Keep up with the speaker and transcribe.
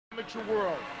amateur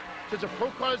world. Since a pro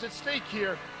card is at stake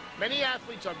here, many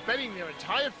athletes are betting their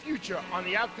entire future on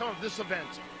the outcome of this event.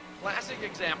 Classic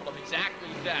example of exactly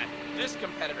that. This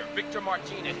competitor, Victor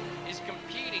Martinez, is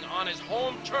competing on his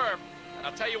home turf. And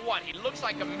I'll tell you what, he looks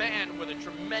like a man with a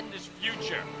tremendous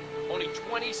future. Only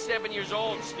 27 years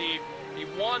old, Steve. He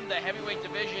won the heavyweight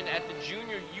division at the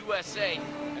Junior USA.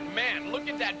 And man, look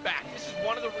at that back. This is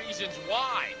one of the reasons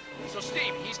why. So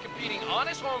Steve, he's competing on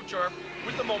his home turf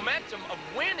with the momentum of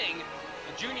winning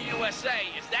the Junior USA.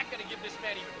 Is that going to give this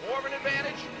man even more of an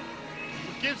advantage?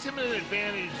 What gives him an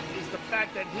advantage is the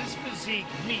fact that his physique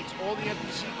meets all the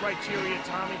NPC criteria,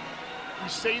 Tommy. We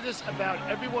say this about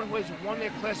everyone who has won their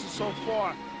classes so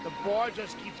far. The bar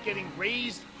just keeps getting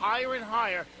raised higher and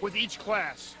higher with each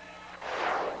class.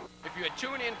 If you had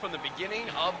tuned in from the beginning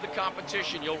of the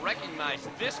competition, you'll recognize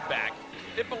this back.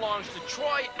 It belongs to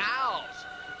Troy Alves.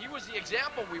 He was the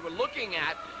example we were looking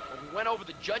at when we went over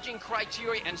the judging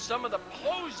criteria and some of the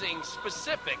posing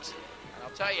specifics. And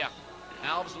I'll tell you,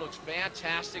 Alves looks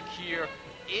fantastic here.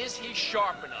 Is he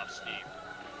sharp enough, Steve?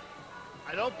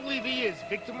 I don't believe he is.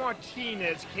 Victor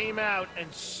Martinez came out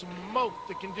and smoked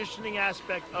the conditioning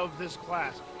aspect of this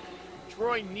class.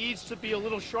 Troy needs to be a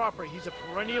little sharper. He's a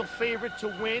perennial favorite to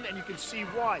win, and you can see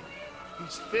why.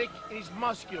 He's thick and he's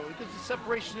muscular. Look at the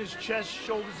separation in his chest,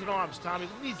 shoulders, and arms, Tommy.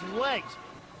 Look at these legs.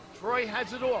 Troy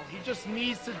has it all. He just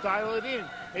needs to dial it in,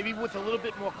 maybe with a little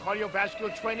bit more cardiovascular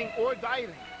training or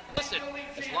dieting. Listen,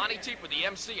 as Lonnie Teep with the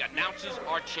MC announces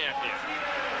our champion.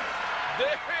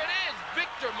 There it is,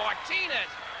 Victor Martinez,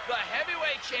 the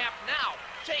heavyweight champ now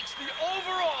takes the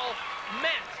overall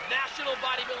men's national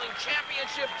bodybuilding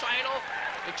championship title.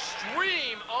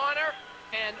 Extreme honor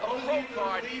and a pro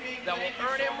card that will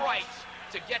earn him rights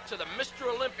to get to the Mr.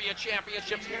 Olympia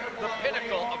Championships, the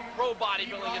pinnacle of pro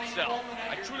bodybuilding itself.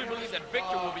 I truly believe that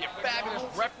Victor will be a fabulous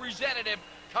representative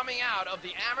coming out of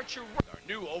the amateur world, our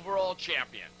new overall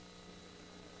champion.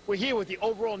 We're here with the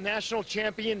overall national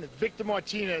champion, Victor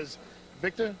Martinez.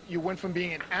 Victor, you went from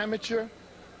being an amateur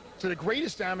to the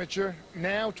greatest amateur,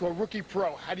 now to a rookie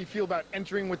pro. How do you feel about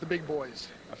entering with the big boys?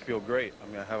 I feel great. I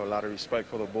mean, I have a lot of respect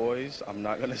for the boys. I'm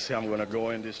not going to say I'm going to go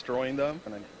in destroying them.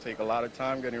 I'm going to take a lot of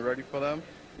time getting ready for them.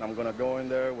 And I'm going to go in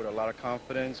there with a lot of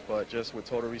confidence, but just with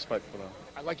total respect for them.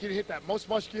 I'd like you to hit that most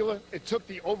muscular. It took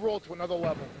the overall to another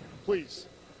level. Please.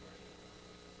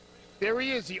 There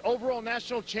he is, the overall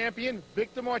national champion,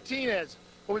 Victor Martinez.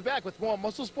 We'll be back with more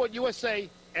Muscle Sport USA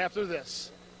after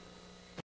this.